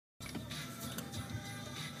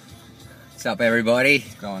What's up, everybody?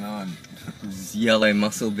 What's going on? This is Yellow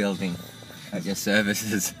Muscle Building at your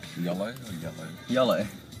services. Yellow or yellow? Yellow.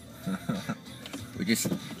 We're just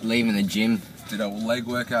leaving the gym. Did a leg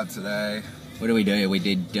workout today. What did we do? We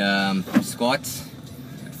did squats.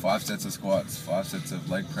 Did 5 sets of squats, 5 sets of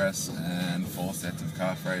leg press, and 4 sets of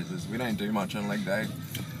calf raises. We don't do much on leg day.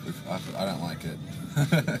 I don't like it.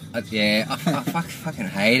 Yeah, I fucking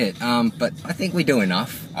hate it. But I think we do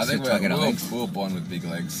enough. I think we're born with big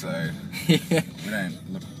legs, so Yeah. we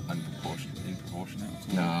don't look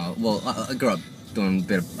disproportionate. No, well, I grew up doing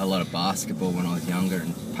a lot of basketball when I was younger,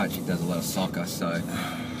 and Patrick does a lot of soccer. So, I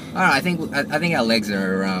don't know, I think our legs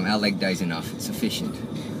are our leg day's enough. It's sufficient.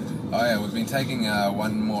 Oh yeah, we've been taking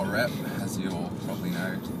one more rep, as you all probably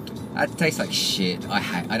know. It tastes like shit.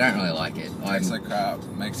 I don't really like it. Tastes like crap.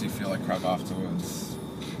 Makes you feel like crap afterwards.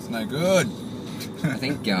 It's no good. I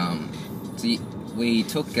think so we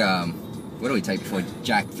took what do we take before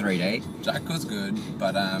Jack 3D? Jack was good,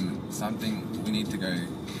 but something we need to go.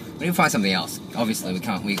 We need to find something else. Obviously,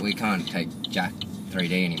 we can't take Jack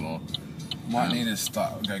 3D anymore. Might need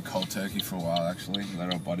to go cold turkey for a while. Actually,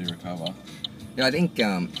 let our body recover. Yeah, I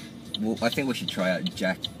think we should try out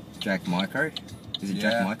Jack Micro. Is it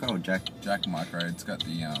Jack Micro or Jack? Jack Micro. It's got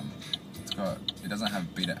the it doesn't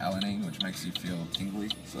have beta alanine, which makes you feel tingly.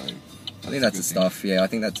 So I think that's the stuff. Yeah, I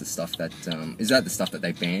think that's the stuff that is that the stuff that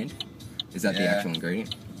they banned? Is that the actual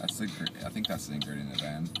ingredient? I think that's the ingredient they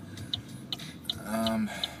banned.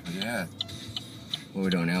 But yeah. What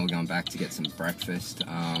we're doing now, we're going back to get some breakfast.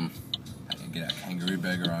 Get our kangaroo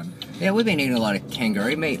burger on. Yeah, we've been eating a lot of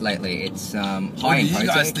kangaroo meat lately. It's high in protein. What do you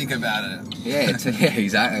guys think about it? Yeah, yeah,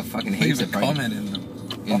 exactly. Fucking heaps of protein. Leave a comment in the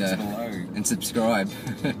box below. And subscribe.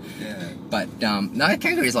 Yeah. But no,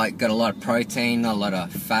 kangaroo's like got a lot of protein, not a lot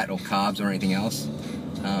of fat or carbs or anything else.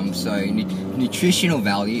 So nutritional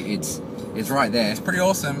value, it's right there. It's pretty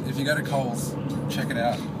awesome. If you go to Coles, check it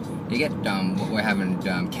out. You get we're having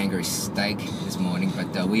kangaroo steak this morning,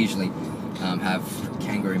 but we usually have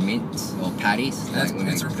kangaroo mince or patties.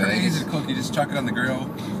 It's pretty easy to cook. You just chuck it on the grill,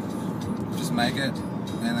 just make it,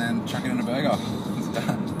 and then chuck it in a burger. It's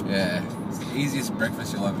done. Yeah. It's the easiest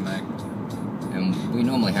breakfast you'll ever make. And we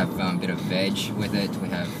normally have a bit of veg with it. We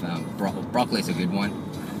have broccoli's a good one.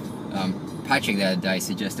 Patrick the other day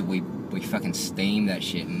suggested we fucking steam that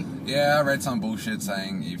shit. And yeah, I read some bullshit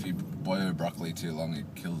saying if you boil broccoli too long, it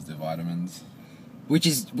kills the vitamins. Which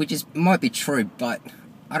is might be true, but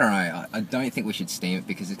I don't know. I don't think we should steam it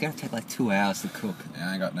because it's going to take like 2 hours to cook. Yeah,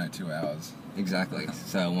 I ain't got no 2 hours. Exactly.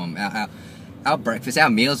 So our breakfast, our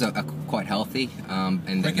meals are quite healthy,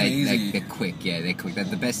 and they're quick. Yeah, they're quick.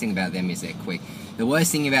 The best thing about them is they're quick. The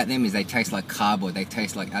worst thing about them is they taste like cardboard. They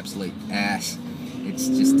taste like absolute ass. It's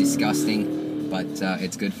just disgusting, but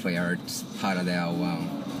it's good for you. It's part of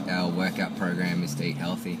our workout program is to eat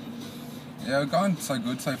healthy. Yeah, we're going so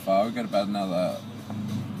good so far. We've got about another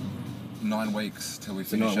 9 weeks till we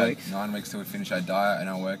finish 9 weeks till we finish our diet and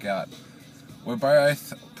our workout. We're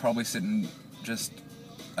both probably sitting just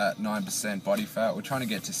at 9% body fat. We're trying to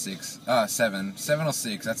get to 7 or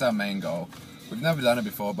 6. That's our main goal. We've never done it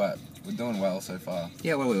before, but we're doing well so far.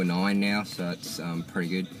 Yeah, well, we were 9 now, so it's pretty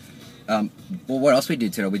good. Well, what else we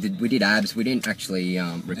did today? We did abs. We didn't actually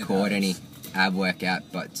record any ab workout,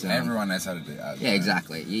 but everyone knows how to do abs. Yeah, right?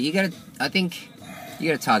 Exactly. I think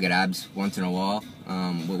you gotta target abs once in a while.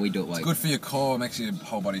 What we do it like. It's good for your core, makes your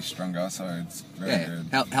whole body stronger, so it's very good.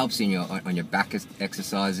 Helps in on your back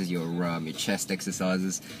exercises, your chest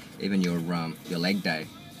exercises, even your leg day.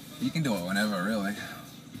 You can do it whenever, really.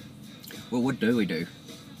 Well, what do we do?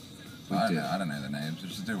 I don't know the names. We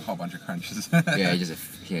just do a whole bunch of crunches.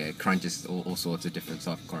 Crunches, all sorts of different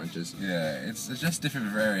type of crunches. Yeah, it's just different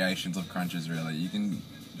variations of crunches, really. You can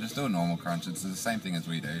just do a normal crunch. It's the same thing as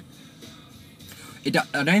we do.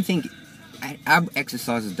 I don't think ab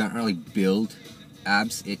exercises don't really build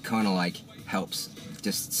abs. It kind of like helps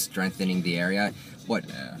just strengthening the area.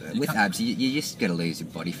 With abs, you just gotta lose your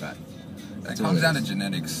body fat. It comes down to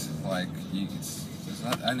genetics. Like there's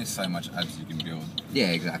not only so much abs you can build.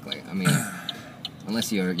 Yeah, exactly. I mean,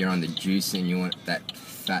 unless you're on the juice and you want that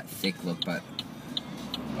fat, thick look, but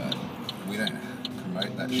we don't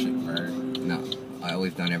promote that shit, bro. No,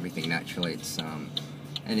 we've done everything naturally. It's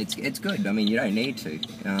and it's good. I mean, you don't need to.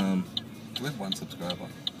 We have 1 subscriber.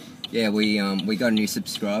 Yeah, we got a new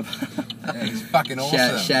subscriber. Yeah, he's fucking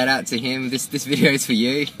awesome. Shout out to him. This video is for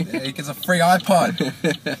you. Yeah, he gets a free iPod.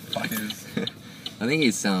 Fuckers. I think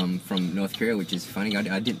he's from North Korea, which is funny.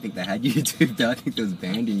 I didn't think they had YouTube though. I think it was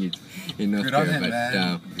banned in North Good Korea. On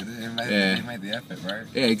him, man. He made the effort, bro.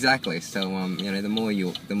 Yeah, exactly. So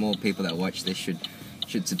the more people that watch this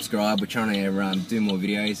should subscribe. We're trying to do more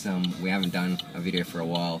videos. We haven't done a video for a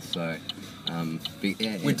while, so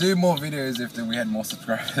We do more videos if we had more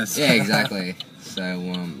subscribers. Yeah, exactly. So,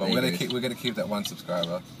 but we're gonna keep that one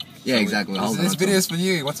subscriber. Yeah, so exactly. This video's for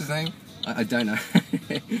you. What's his name? I don't know.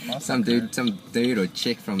 some dude or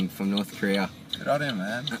chick from North Korea. Good on him,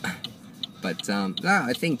 man. But no,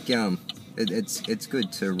 I think it's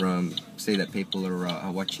good to see that people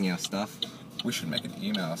are watching our stuff. We should make an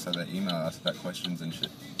email so they email us about questions and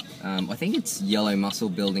shit. I think it's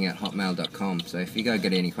yellowmusclebuilding@hotmail.com. So if you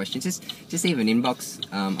get any questions, just even inbox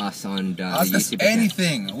us on ask the us YouTube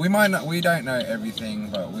anything. Account. We don't know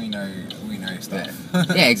everything, but we know stuff.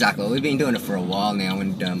 Yeah, exactly. We've been doing it for a while now,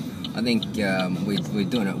 and I think we're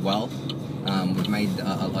doing it well. We've made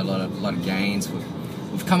a lot of gains.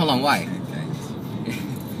 We've come a long way.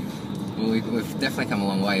 We've definitely come a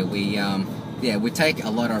long way. We take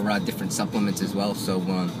a lot of different supplements as well. So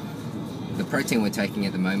the protein we're taking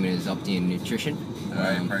at the moment is Optium Nutrition.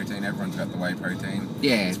 Whey protein. Everyone's got the whey protein.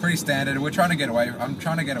 Yeah, it's pretty standard. We're trying to get away. I'm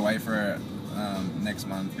trying to get away for it next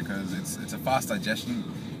month because it's a fast digestion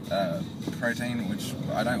protein, which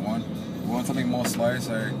I don't want. We want something more slow.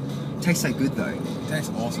 So it tastes so good though. It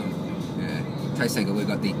tastes awesome. Yeah, it tastes so good. We've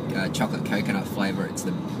got the chocolate coconut flavor. It's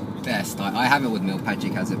the best. I have it with milk.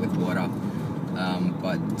 Patrick has it with water.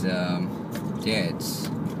 Yeah,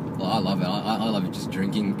 well, I love it. I love it just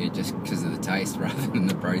drinking it just because of the taste rather than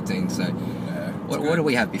the protein. So, yeah, what did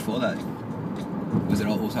we have before that? Was it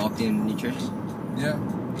also Optium Nutrition? Yeah.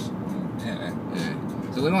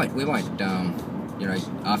 So we might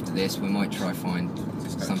after this we might try find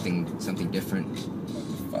something different. What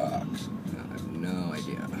the fuck? I have no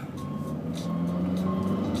idea.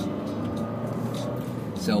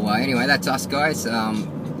 So anyway, that's us guys.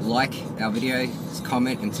 Like our video,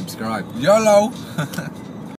 comment and subscribe. YOLO!